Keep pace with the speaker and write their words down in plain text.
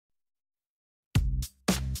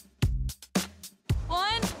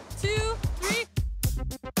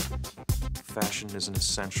Fashion is an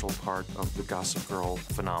essential part of the Gossip Girl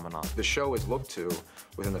phenomenon. The show is looked to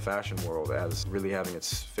within the fashion world as really having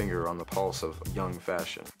its finger on the pulse of young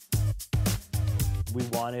fashion. We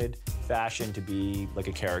wanted fashion to be like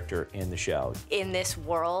a character in the show. In this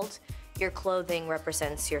world, your clothing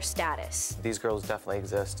represents your status. These girls definitely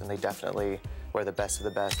exist, and they definitely wear the best of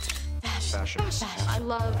the best. Fashion. I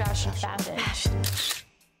love fashion.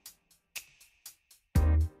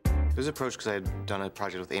 I was approached because I had done a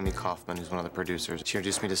project with Amy Kaufman, who's one of the producers. She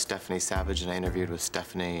introduced me to Stephanie Savage, and I interviewed with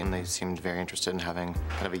Stephanie, and they seemed very interested in having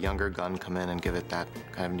kind of a younger gun come in and give it that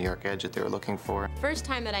kind of New York edge that they were looking for. First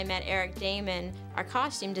time that I met Eric Daman, our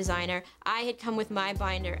costume designer, I had come with my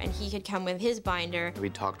binder, and he had come with his binder. We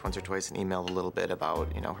talked once or twice and emailed a little bit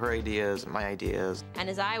about, you know, her ideas and my ideas. And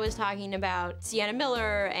as I was talking about Sienna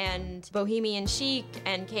Miller and Bohemian Chic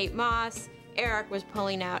and Kate Moss, Eric was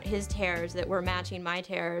pulling out his tears that were matching my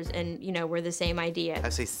tears and, you know, were the same idea.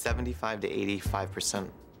 I'd say 75 to 85%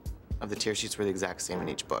 of the tear sheets were the exact same in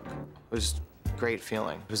each book. It was a great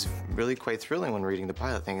feeling. It was really quite thrilling when reading the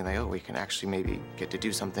pilot, thinking like, oh, we can actually maybe get to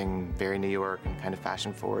do something very New York and kind of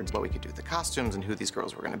fashion forward. What we could do with the costumes and who these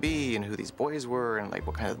girls were going to be and who these boys were and like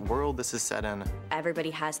what kind of world this is set in.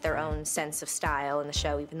 Everybody has their own sense of style in the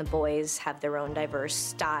show. Even the boys have their own diverse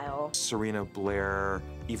style. Serena Blair,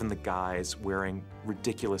 even the guys wearing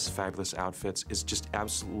ridiculous, fabulous outfits is just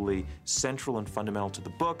absolutely central and fundamental to the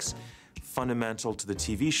books, fundamental to the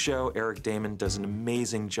TV show. Eric Daman does an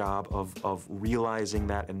amazing job of realizing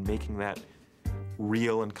that and making that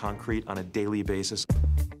real and concrete on a daily basis.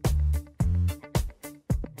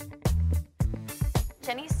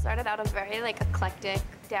 Jenny started out a very eclectic,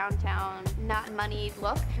 downtown, not moneyed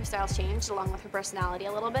look. Her style's changed along with her personality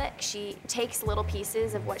a little bit. She takes little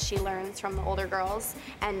pieces of what she learns from the older girls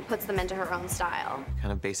and puts them into her own style.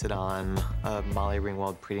 Kind of base it on a Molly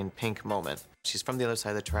Ringwald Pretty in Pink moment. She's from the other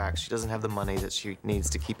side of the tracks. She doesn't have the money that she needs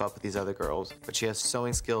to keep up with these other girls, but she has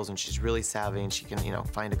sewing skills and she's really savvy and she can, you know,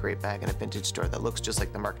 find a great bag in a vintage store that looks just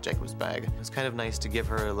like the Marc Jacobs bag. It's kind of nice to give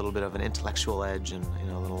her a little bit of an intellectual edge and, you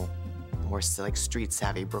know, a little more like street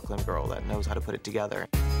savvy Brooklyn girl that knows how to put it together.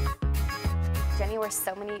 Jenny wears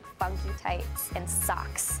so many funky tights and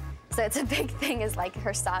socks. So it's a big thing is like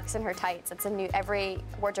her socks and her tights. It's a new, every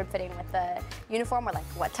wardrobe fitting with the uniform, we're like,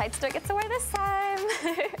 what tights do I get to wear this time?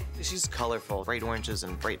 She's colorful, bright oranges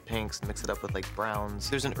and bright pinks, and mix it up with like browns.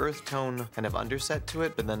 There's an earth tone kind of underset to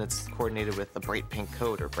it, but then it's coordinated with a bright pink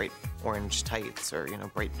coat or bright orange tights or, you know,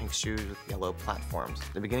 bright pink shoes with yellow platforms.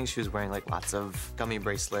 At the beginning, she was wearing like lots of gummy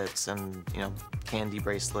bracelets and, you know, candy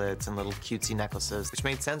bracelets and little cutesy necklaces, which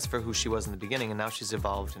made sense for who she was in the beginning, and now she's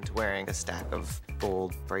evolved into wearing a stack of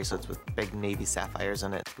gold bracelets with big navy sapphires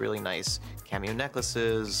in it. Really nice cameo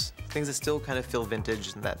necklaces, things that still kind of feel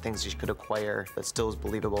vintage and that things she could acquire that still is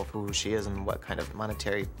believable for who she is and what kind of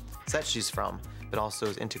monetary set she's from, but also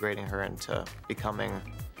is integrating her into becoming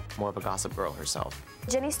more of a gossip girl herself.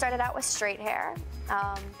 Jenny started out with straight hair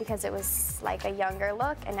because it was like a younger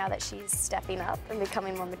look, and now that she's stepping up and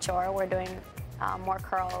becoming more mature, we're doing more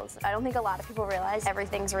curls. I don't think a lot of people realize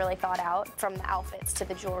everything's really thought out, from the outfits to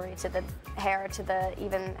the jewelry to the hair to the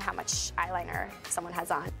even how much eyeliner someone has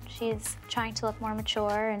on. She's trying to look more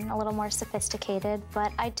mature and a little more sophisticated,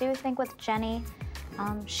 but I do think with Jenny,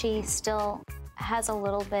 she still has a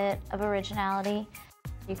little bit of originality.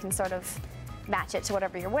 You can sort of match it to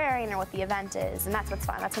whatever you're wearing or what the event is, and that's what's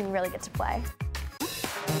fun. That's when you really get to play.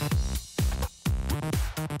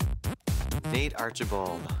 Nate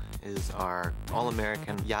Archibald is our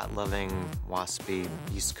all-American, yacht-loving, waspy,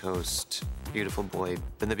 East Coast, beautiful boy.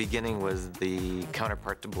 In the beginning was the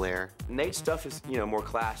counterpart to Blair. Nate's stuff is, you know, more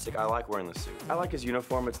classic. I like wearing the suit. I like his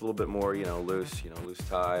uniform. It's a little bit more, you know, loose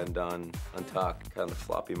tie, undone, untucked, kind of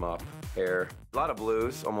floppy mop hair. A lot of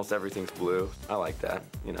blues. Almost everything's blue. I like that,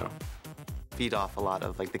 you know. Feed off a lot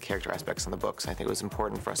of like the character aspects in the books. I think it was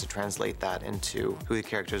important for us to translate that into who the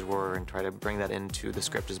characters were and try to bring that into the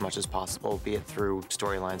script as much as possible, be it through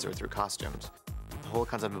storylines or through costumes. The whole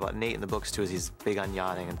concept about Nate in the books too is he's big on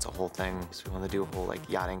yachting, and it's a whole thing. So we want to do a whole like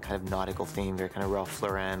yachting kind of nautical theme, very kind of Ralph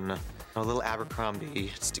Lauren, a little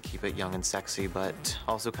Abercrombie just to keep it young and sexy, but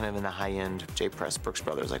also kind of in the high-end J. Press, Brooks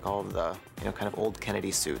Brothers, like all of the, you know, kind of old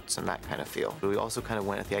Kennedy suits and that kind of feel. But we also kind of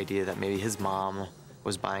went with the idea that maybe his mom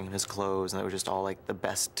was buying him his clothes, and they were just all like the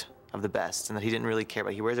best of the best, and that he didn't really care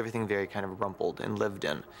about. He wears everything very kind of rumpled and lived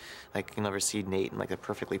in. Like, you'll never see Nate in like a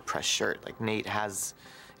perfectly pressed shirt. Like, Nate has,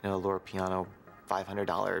 you know, a Laura Piano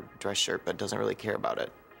 $500 dress shirt, but doesn't really care about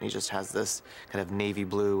it. He just has this kind of navy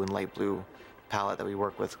blue and light blue palette that we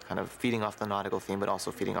work with, kind of feeding off the nautical theme, but also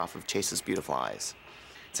feeding off of Chase's beautiful eyes.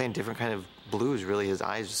 Saying different kind of blues, really, his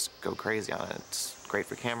eyes just go crazy on it. It's great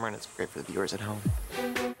for camera, and it's great for the viewers at home.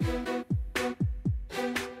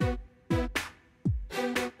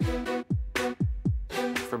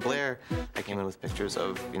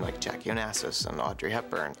 photos of, you know, like Jackie Onassis and Audrey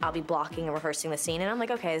Hepburn. I'll be blocking and rehearsing the scene, and I'm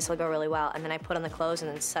like, okay, this will go really well. And then I put on the clothes,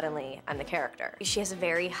 and then suddenly I'm the character. She has a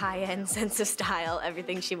very high-end sense of style.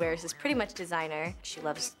 Everything she wears is pretty much designer. She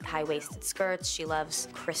loves high-waisted skirts. She loves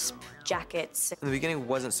crisp jackets. In the beginning, it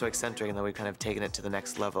wasn't so eccentric, and then we've kind of taken it to the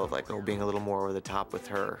next level of like, oh, being a little more over the top with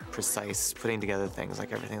her precise putting together things.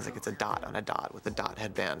 Like everything's like it's a dot on a dot with a dot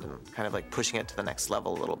headband, and kind of like pushing it to the next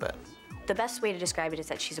level a little bit. The best way to describe it is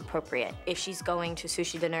that she's appropriate. If she's going to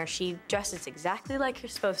sushi dinner, she dresses exactly like you're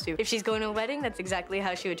supposed to. If she's going to a wedding, that's exactly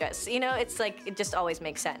how she would dress. You know, it's like, it just always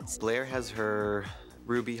makes sense. Blair has her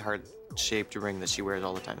ruby heart-shaped ring that she wears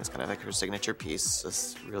all the time. It's kind of like her signature piece.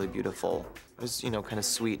 It's really beautiful. It was, you know, kind of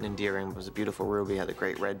sweet and endearing. It was a beautiful ruby, had a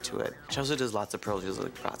great red to it. She also does lots of pearls. She does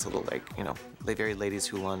like lots of little, like, you know, like very ladies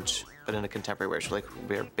who lunch, but in a contemporary way. She like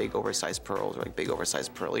wear big oversized pearls or like big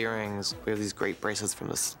oversized pearl earrings. We have these great bracelets from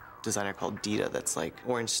this designer called Dita that's like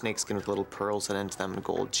orange snakeskin with little pearls set into them and a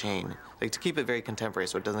gold chain. Like to keep it very contemporary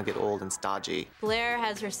so it doesn't get old and stodgy. Blair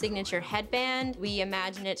has her signature headband. We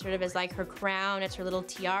imagine it sort of as like her crown. It's her little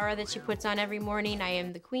tiara that she puts on every morning. I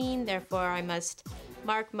am the queen, therefore I must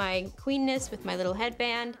mark my queenness with my little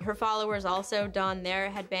headband. Her followers also don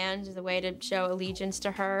their headbands as a way to show allegiance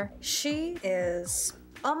to her. She is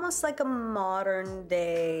almost like a modern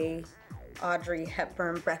day Audrey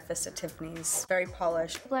Hepburn Breakfast at Tiffany's. Very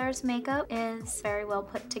polished. Blair's makeup is very well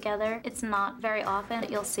put together. It's not very often that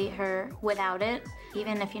you'll see her without it.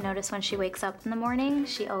 Even if you notice when she wakes up in the morning,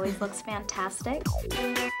 she always looks fantastic.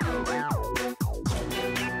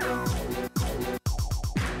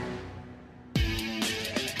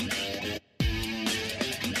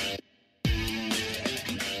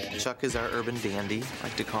 Chuck is our urban dandy, I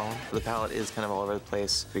like to call him. The palette is kind of all over the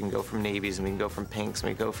place. We can go from navies, and we can go from pinks,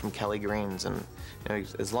 and we go from Kelly greens, and you know,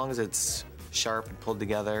 as long as it's sharp and pulled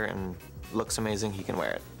together and looks amazing, he can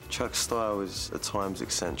wear it. Chuck's style is at times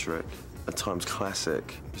eccentric, at times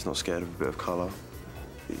classic. He's not scared of a bit of color.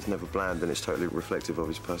 He's never bland, and it's totally reflective of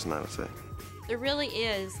his personality. There really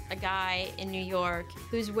is a guy in New York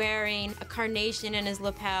who's wearing a carnation in his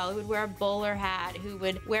lapel, who would wear a bowler hat, who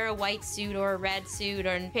would wear a white suit or a red suit,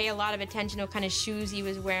 and pay a lot of attention to what kind of shoes he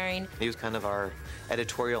was wearing. He was kind of our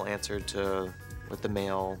editorial answer to what the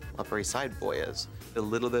male Upper East Side boy is. A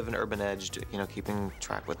little bit of an urban edge, you know, keeping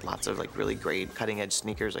track with lots of like really great cutting-edge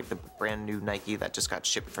sneakers, like the brand new Nike that just got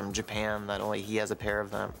shipped from Japan, that only he has a pair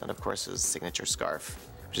of them. And of course his signature scarf,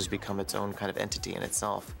 which has become its own kind of entity in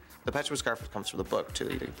itself. The patchwork scarf comes from the book,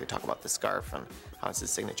 too. They talk about the scarf and how it's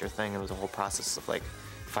his signature thing. It was a whole process of, like,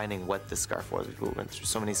 finding what this scarf was. We went through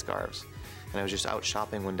so many scarves. And I was just out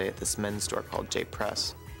shopping one day at this men's store called J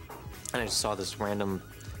Press. And I just saw this random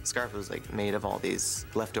scarf that was, like, made of all these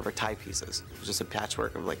leftover tie pieces. It was just a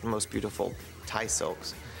patchwork of, like, the most beautiful tie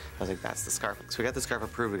silks. I was like, that's the scarf. So we got the scarf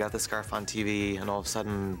approved, we got the scarf on TV, and all of a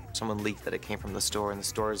sudden, someone leaked that it came from the store, and the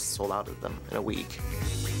stores sold out of them in a week.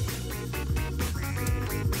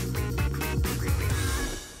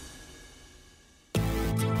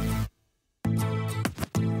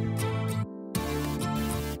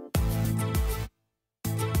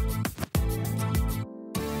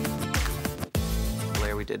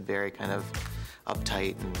 We did very kind of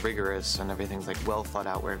uptight and rigorous, and everything's like well thought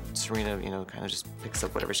out, where Serena, you know, kind of just picks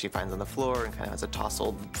up whatever she finds on the floor and kind of has a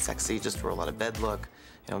tousled, sexy, just roll out of bed look,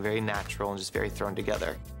 you know, very natural and just very thrown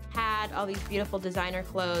together. Had all these beautiful designer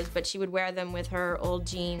clothes, but she would wear them with her old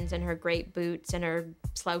jeans and her great boots and her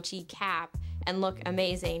slouchy cap and look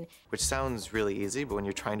amazing. Which sounds really easy, but when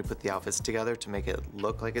you're trying to put the outfits together to make it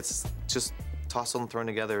look like it's just tousled and thrown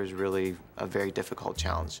together is really a very difficult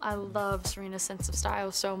challenge. I love Serena's sense of style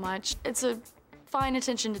so much. It's a fine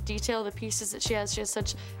attention to detail, the pieces that she has. She has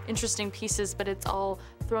such interesting pieces, but it's all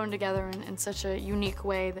thrown together in such a unique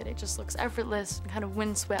way that it just looks effortless and kind of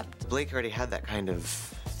windswept. Blake already had that kind of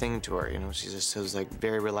thing to her, you know, she just was like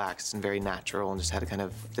very relaxed and very natural and just had a kind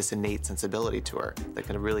of this innate sensibility to her that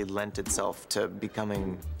kind of really lent itself to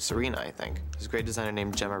becoming Serena, I think. There's a great designer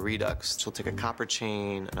named Gemma Redux. She'll take a copper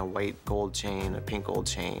chain and a white gold chain, a pink gold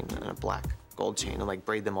chain, and a black gold chain and like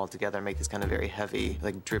braid them all together and make these kind of very heavy,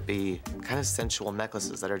 like drippy, kind of sensual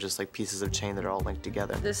necklaces that are just like pieces of chain that are all linked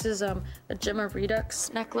together. This is a Gemma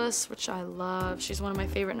Redux necklace, which I love. She's one of my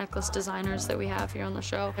favorite necklace designers that we have here on the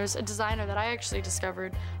show. There's a designer that I actually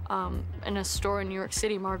discovered in a store in New York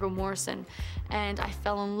City, Margot Morrison, and I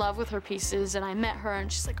fell in love with her pieces, and I met her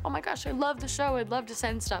and she's like, oh my gosh, I love the show, I'd love to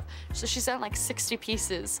send stuff. So she sent like 60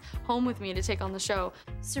 pieces home with me to take on the show.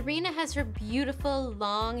 Serena has her beautiful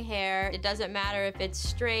long hair. It doesn't doesn't matter if it's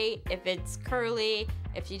straight, if it's curly,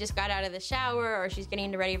 if she just got out of the shower or she's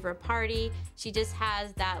getting ready for a party. She just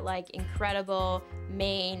has that like incredible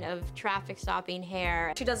mane of traffic stopping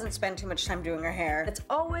hair. She doesn't spend too much time doing her hair. It's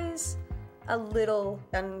always a little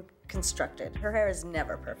unconstructed. Her hair is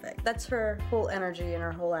never perfect. That's her whole energy, and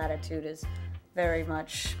her whole attitude is very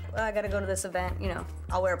much, well, I gotta go to this event, you know,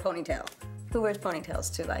 I'll wear a ponytail. Who wears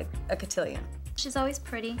ponytails to like a cotillion? She's always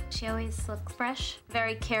pretty. She always looks fresh,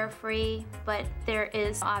 very carefree, but there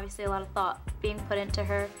is obviously a lot of thought being put into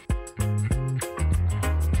her.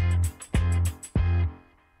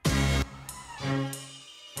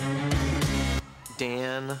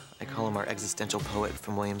 Dan, I call him our existential poet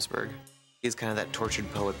from Williamsburg. He's kind of that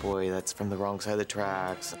tortured poet boy that's from the wrong side of the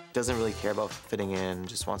tracks, doesn't really care about fitting in,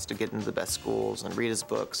 just wants to get into the best schools and read his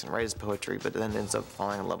books and write his poetry, but then ends up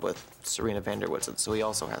falling in love with Serena van der Woodsen, so he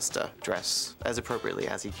also has to dress as appropriately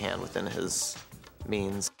as he can within his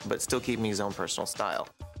means, but still keeping his own personal style.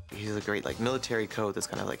 He has a great like military coat that's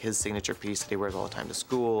kind of like his signature piece that he wears all the time to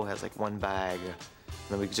school, has like one bag. And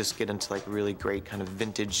then we just get into like really great kind of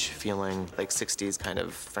vintage feeling, like 60s kind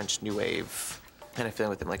of French New Wave kind of feeling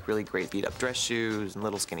with him, like really great beat-up dress shoes and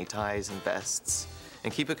little skinny ties and vests.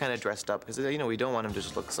 And keep it kind of dressed up, because, you know, we don't want him to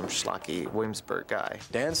just look some schlocky Williamsburg guy.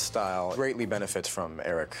 Dan's style greatly benefits from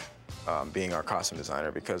Eric being our costume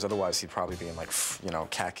designer, because otherwise he'd probably be in like, you know,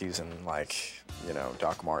 khakis and like, you know,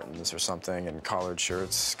 Doc Martens or something and collared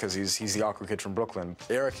shirts, because he's the awkward kid from Brooklyn.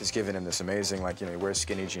 Eric has given him this amazing, like, you know, he wears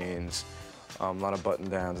skinny jeans, a lot of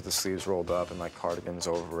button-downs with the sleeves rolled up and like cardigans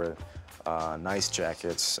over it. Nice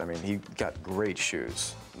jackets. I mean, he got great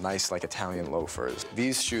shoes. Nice, like, Italian loafers.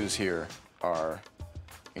 These shoes here are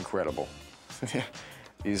incredible.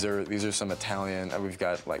 These are some Italian, we've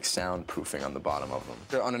got, like, soundproofing on the bottom of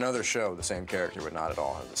them. On another show, the same character would not at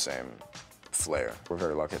all have the same flair. We're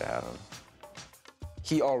very lucky to have him.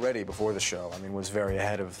 He already, before the show, I mean, was very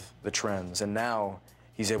ahead of the trends, and now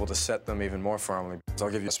he's able to set them even more firmly. So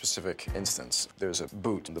I'll give you a specific instance. There's a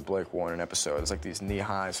boot that Blake wore in an episode. It's like these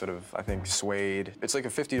knee-high sort of, I think, suede. It's like a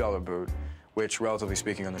 $50 boot, which, relatively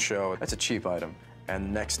speaking on the show, that's a cheap item. And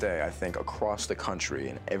the next day, I think, across the country,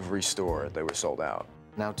 in every store, they were sold out.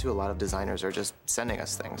 Now, too, a lot of designers are just sending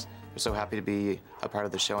us things. They're so happy to be a part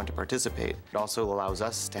of the show and to participate. It also allows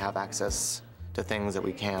us to have access to things that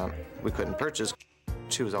we couldn't purchase.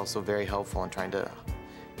 She was also very helpful in trying to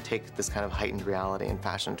take this kind of heightened reality and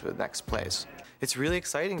fashion to the next place. It's really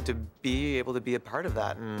exciting to be able to be a part of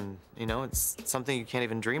that, and, you know, it's something you can't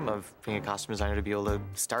even dream of, being a costume designer, to be able to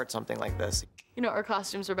start something like this. You know, our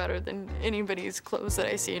costumes are better than anybody's clothes that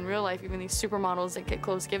I see in real life, even these supermodels that get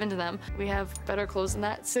clothes given to them. We have better clothes than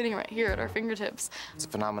that sitting right here at our fingertips. It's a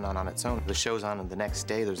phenomenon on its own. The show's on, and the next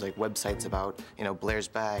day there's like websites about, you know, Blair's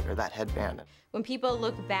bag or that headband. When people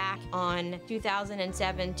look back on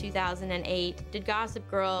 2007, 2008, did Gossip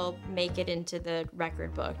Girl make it into the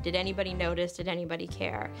record book? Did anybody notice? Did anybody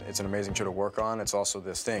care? It's an amazing show to work on. It's also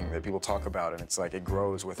this thing that people talk about, and it's like it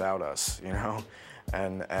grows without us, you know?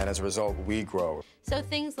 And as a result, we grow. So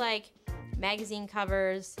things like magazine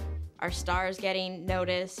covers, our stars getting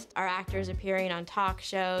noticed, our actors appearing on talk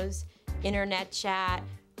shows, internet chat,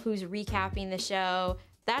 who's recapping the show,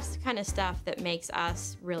 that's the kind of stuff that makes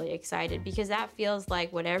us really excited, because that feels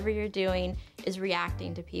like whatever you're doing is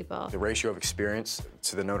reacting to people. The ratio of experience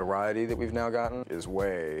to the notoriety that we've now gotten is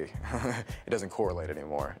way, it doesn't correlate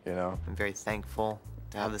anymore, you know? I'm very thankful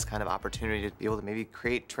to have this kind of opportunity to be able to maybe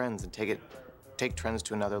create trends and take trends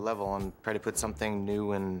to another level and try to put something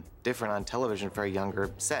new and different on television for a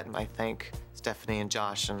younger set. And I thank Stephanie and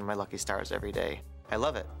Josh and my lucky stars every day. I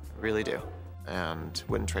love it, I really do, and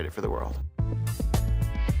wouldn't trade it for the world.